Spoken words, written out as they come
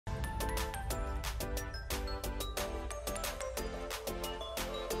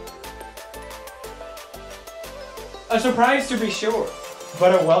A surprise to be sure,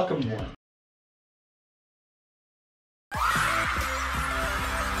 but a welcome one.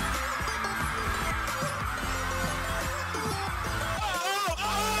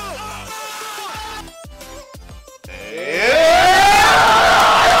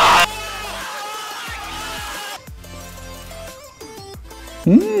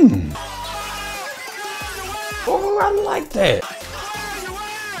 Oh, I like that.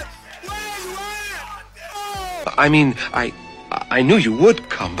 I mean, I knew you would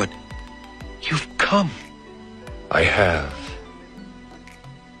come, but you've come. I have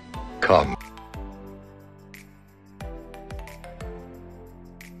come.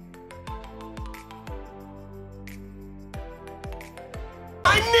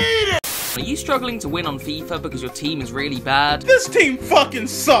 Are you struggling to win on FIFA because your team is really bad? This team fucking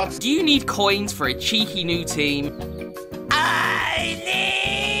sucks! Do you need coins for a cheeky new team? I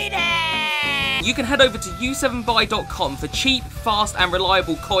need it! You can head over to u7buy.com for cheap, fast and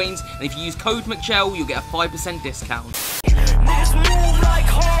reliable coins, and if you use code Mcjell, you'll get a 5% discount.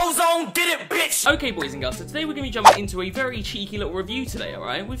 Okay, boys and girls, so today we're going to be jumping into a very cheeky little review today,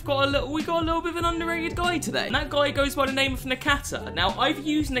 alright? We've got a little bit of an underrated guy today, and that guy goes by the name of NAKATA. Now, I've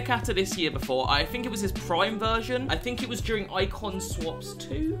used NAKATA this year before. I think it was his Prime version. I think it was during Icon Swaps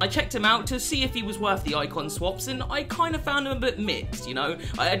 2. I checked him out to see if he was worth the Icon Swaps, and I kind of found him a bit mixed, you know?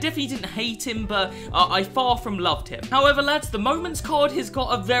 I definitely didn't hate him, but I far from loved him. However, lads, the Moments card has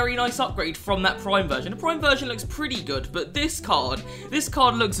got a very nice upgrade from that Prime version. The Prime version looks pretty good, but this card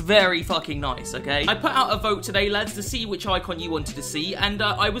looks very fucking nice, okay? I put out a vote today, lads, to see which icon you wanted to see, and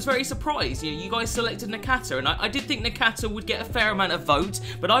I was very surprised. You know, you guys selected NAKATA, and I did think NAKATA would get a fair amount of votes,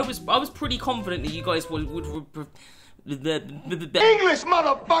 but I was pretty confident that you guys would English,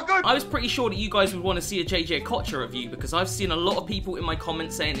 motherfucker! I was pretty sure that you guys would want to see a JJ Okocha review, because I've seen a lot of people in my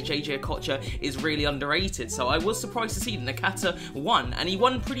comments saying that JJ Okocha is really underrated, so I was surprised to see that NAKATA won, and he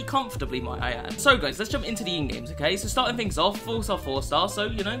won pretty comfortably, might I add. So guys, let's jump into the in-games, okay? So starting things off, 4-star, 4-star, so,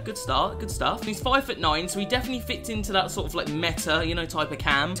 you know, good start, good stuff. He's 5'9", so he definitely fits into that sort of like meta, you know, type of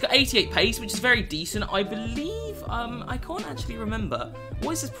cam. He's got 88 pace, which is very decent. I believe, I can't actually remember.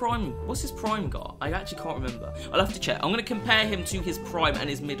 What's his prime got? I actually can't remember. I'll have to check. I'm going to compare him to his prime and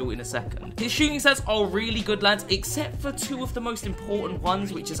his middle in a second. His shooting stats are really good, lads, except for two of the most important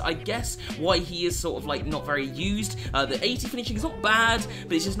ones, which is, I guess, why he is sort of like not very used. The 80 finishing is not bad,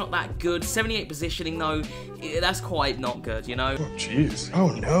 but it's just not that good. 78 positioning, though, that's quite not good, you know? Oh, jeez. Oh,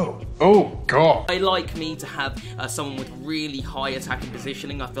 no. Oh, God. I like me to have someone with really high attacking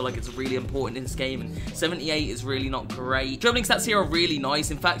positioning. I feel like it's really important in this game, and 78 is really not great. Dribbling stats here are really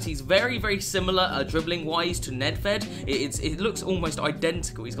nice. In fact, he's very, very similar dribbling-wise to Nedved. It looks almost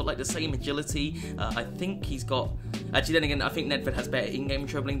identical. He's got like the same agility. I think he's got... Actually, then again, I think Nedved has better in-game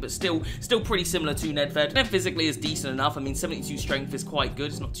dribbling, but still pretty similar to Nedved. And physically is decent enough. I mean, 72 strength is quite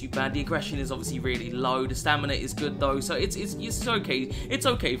good. It's not too bad. The aggression is obviously really low. The stamina is good though, so it's okay. It's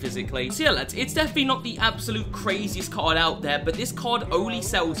okay physically. So yeah, lads, it's definitely not the absolute craziest card out there, but this card only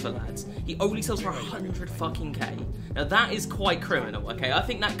sells for, lads. He only sells for 100 fucking K. Now that is quite criminal, okay? I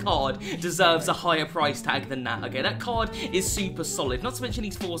think that card deserves a higher price tag than that, okay? That card is super solid. Not to mention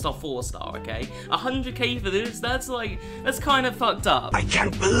he's 4-star, 4-star, okay? 100k for this, that's kind of fucked up. I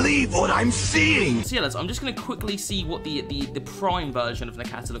can't believe what I'm seeing! So yeah, lads, I'm just gonna quickly see what the Prime version of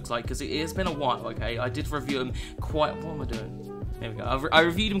NAKATA looks like, because it has been a while, okay? I did review him quite... What am I doing? There we go. I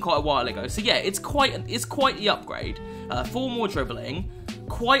reviewed him quite a while ago. So yeah, it's quite the upgrade. 4 more dribbling,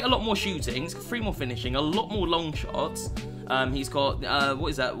 quite a lot more shooting, 3 more finishing, a lot more long shots. He's got what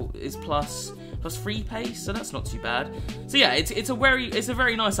is that? Is plus 3 pace, so that's not too bad. So yeah, it's a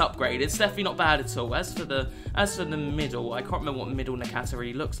very nice upgrade. It's definitely not bad at all. As for the middle, I can't remember what middle NAKATA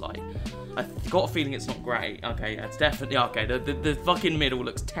really looks like. I've got a feeling it's not great. Okay, yeah, it's definitely okay. The fucking middle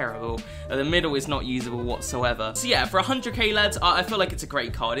looks terrible. The middle is not usable whatsoever. So yeah, for 100k, lads, I feel like it's a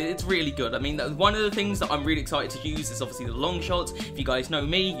great card. It's really good. I mean, one of the things that I'm really excited to use is obviously the long shots. If you guys know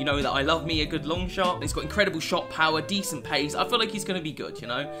me, you know that I love me a good long shot. He's got incredible shot power, decent pace. I feel like he's going to be good, you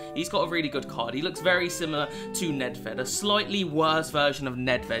know? He's got a really good card. He looks very similar to Nedved, a slightly worse version of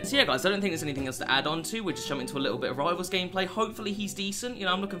Nedved. So yeah, guys, I don't think there's anything else to add on to. We're just jumping into a little bit of Rivals gameplay. Hopefully he's decent. You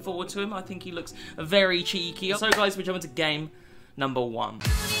know, I'm looking forward to him. I think he looks very cheeky. So guys, we're jumping to game number 1.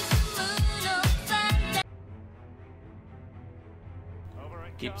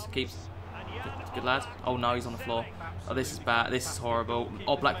 Keeps. Good lad. Oh no, he's on the floor. Oh, this is bad. This is horrible.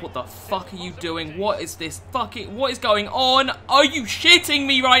 Oh, Black, what the fuck are you doing? What is this fucking... What is going on? Are you shitting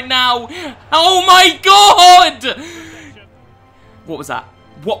me right now? Oh my god! What was that?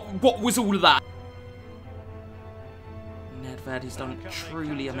 What was all of that? Nedved, he's done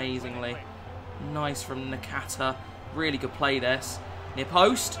truly amazingly. Nice from NAKATA. Really good play this. Near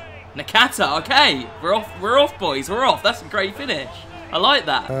post. NAKATA, okay. We're off, boys. We're off. That's a great finish. I like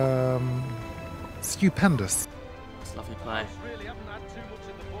that. Stupendous. It's a lovely play.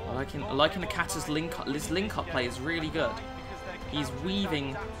 I like NAKATA's link up. This link up play is really good. He's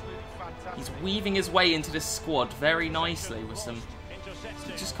weaving his way into this squad very nicely with some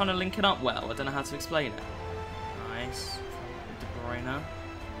just kind of linking up well. I don't know how to explain it. Nice. De Bruyne.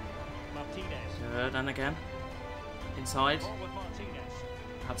 Good, and again. Inside.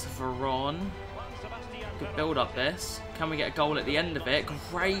 Perhaps a Varane. Good build up this. Can we get a goal at the end of it?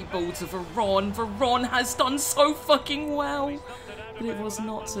 Great ball to Varane. Varane has done so fucking well. But it was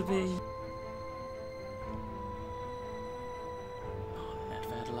not to be.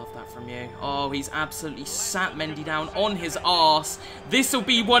 Love that from you. Oh, he's absolutely sat Mendy down on his arse. This will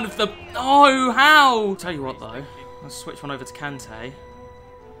be one of the... Oh, how? Tell you what, though. Let's switch one over to Kante. Okay.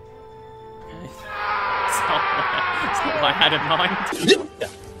 It's not what I had in mind.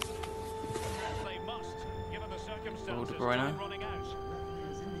 Oh, De Bruyne.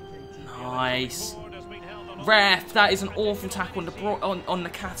 Nice. Ref, that is an awful tackle on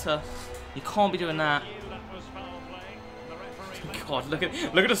NAKATA. You can't be doing that. God, look at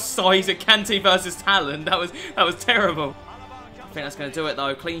the size of Kante versus Talon. That was terrible. I think that's gonna do it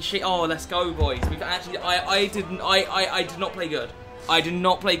though. Clean sheet. Oh, let's go, boys. We've actually I did not play good. I did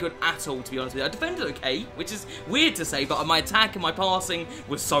not play good at all, to be honest with you. I defended okay, which is weird to say, but my attack and my passing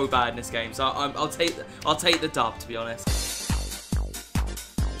was so bad in this game. So I'll take the dub, to be honest.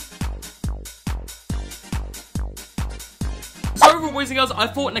 So overall, boys and girls, I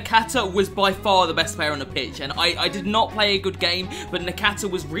thought NAKATA was by far the best player on the pitch, and I did not play a good game, but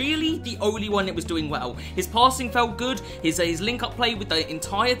NAKATA was really the only one that was doing well. His passing felt good, his link-up play with the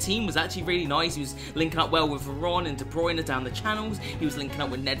entire team was actually really nice. He was linking up well with Varane and De Bruyne down the channels, he was linking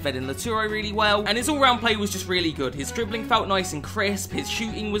up with Nedved and Laturo really well, and his all-round play was just really good. His dribbling felt nice and crisp, his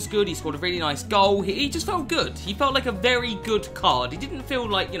shooting was good, he scored a really nice goal, he just felt good. He felt like a very good card. He didn't feel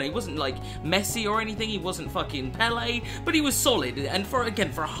like, you know, he wasn't like Messi or anything, he wasn't fucking Pele, but he was solid, and for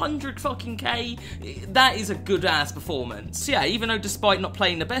 100 fucking K, that is a good ass performance. Yeah, even though despite not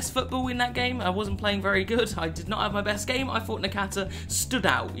playing the best football in that game, I wasn't playing very good, I did not have my best game, I thought NAKATA stood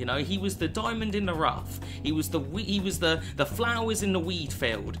out, you know, he was the diamond in the rough, he was the flowers in the weed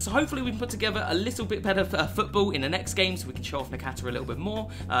field. So hopefully we can put together a little bit better football in the next game so we can show off NAKATA a little bit more,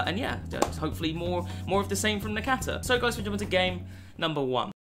 and yeah, hopefully more of the same from NAKATA. So guys, we jump into game number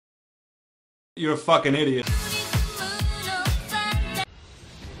 1. You're a fucking idiot.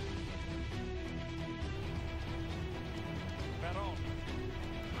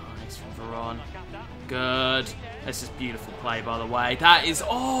 Good. This is beautiful play, by the way. That is...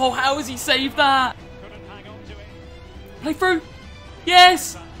 Oh, how has he saved that? Play through.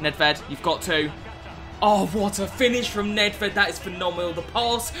 Yes. Nedved, you've got to. Oh, what a finish from Nedved. That is phenomenal. The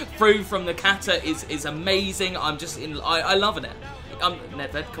pass through from NAKATA is amazing. I'm just in... I'm loving it.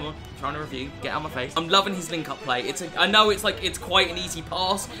 Nedved, come on. I'm trying to review. Get out of my face. I'm loving his link-up play. I know it's quite an easy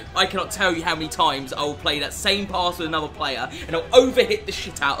pass. I cannot tell you how many times I will play that same pass with another player and I'll overhit the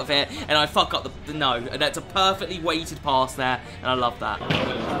shit out of it and I fuck up the no. That's a perfectly weighted pass there and I love that.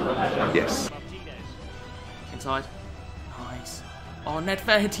 Yes. Inside. Nice. Oh,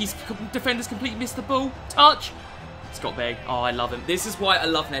 Nedved, his defender's completely missed the ball. Touch. It's got big. Oh, I love him. This is why I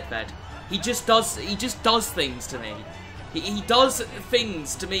love Nedved. He just does things to me. He does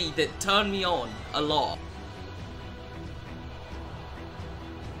things to me that turn me on a lot.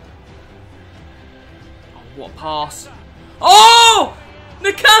 Oh, what a pass. Oh!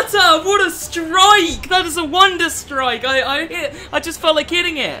 NAKATA! What a strike! That is a wonder strike. I just felt like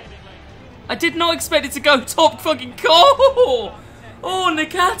hitting it. I did not expect it to go top fucking goal. Oh,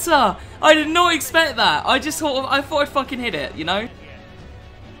 NAKATA! I did not expect that. I thought I'd fucking hit it, you know?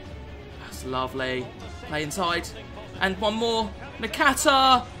 That's lovely. Play inside. And one more.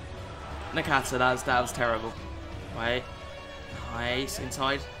 NAKATA! NAKATA, that was terrible. Wait. Nice.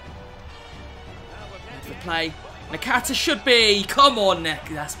 Inside. For play. NAKATA should be. Come on,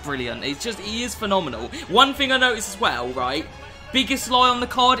 that's brilliant. He is phenomenal. One thing I noticed as well, right? Biggest lie on the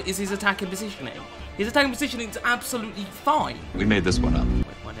card is his attacking positioning. His attacking positioning is absolutely fine. We made this one up.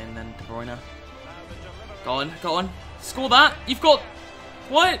 One in then, De Bruyne. Go on. Score that. You've got...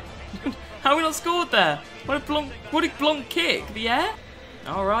 What? How have we not scored there? What a Blanc kick, the air?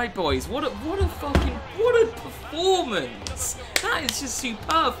 Alright boys, what a performance! That is just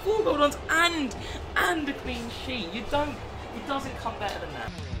superb. 4 goal runs and a clean sheet. It doesn't come better than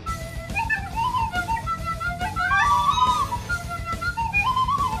that.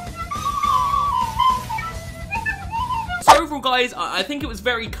 So overall guys, I think it was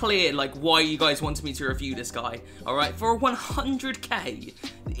very clear, like, why you guys wanted me to review this guy, alright? For a 100k,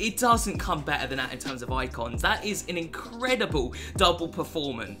 it doesn't come better than that in terms of icons. That is an incredible double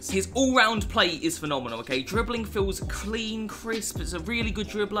performance. His all-round play is phenomenal, okay? Dribbling feels clean, crisp. It's a really good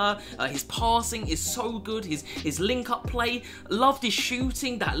dribbler. His passing is so good. His link-up play. Loved his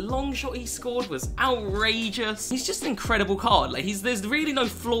shooting. That long shot he scored was outrageous. He's just an incredible card. Like, there's really no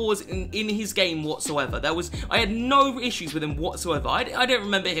flaws in his game whatsoever. I had no issues with him whatsoever. I don't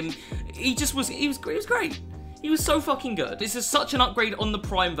remember him. He was great. He was so fucking good. This is such an upgrade on the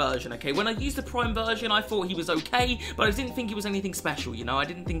Prime version, okay? When I used the Prime version, I thought he was okay, but I didn't think he was anything special, you know? I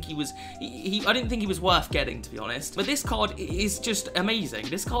didn't think he was... I didn't think he was worth getting, to be honest. But this card is just amazing.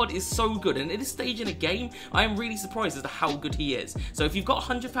 This card is so good, and at this stage in a game, I am really surprised as to how good he is. So if you've got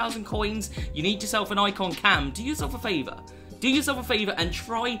 100,000 coins, you need yourself an icon cam, do yourself a favour. Do yourself a favour and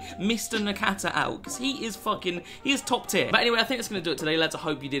try Mr. NAKATA out, because he is top tier. But anyway, I think that's going to do it today, lads. I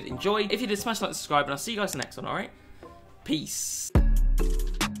hope you did enjoy. If you did, smash like and subscribe, and I'll see you guys in the next one, alright? Peace.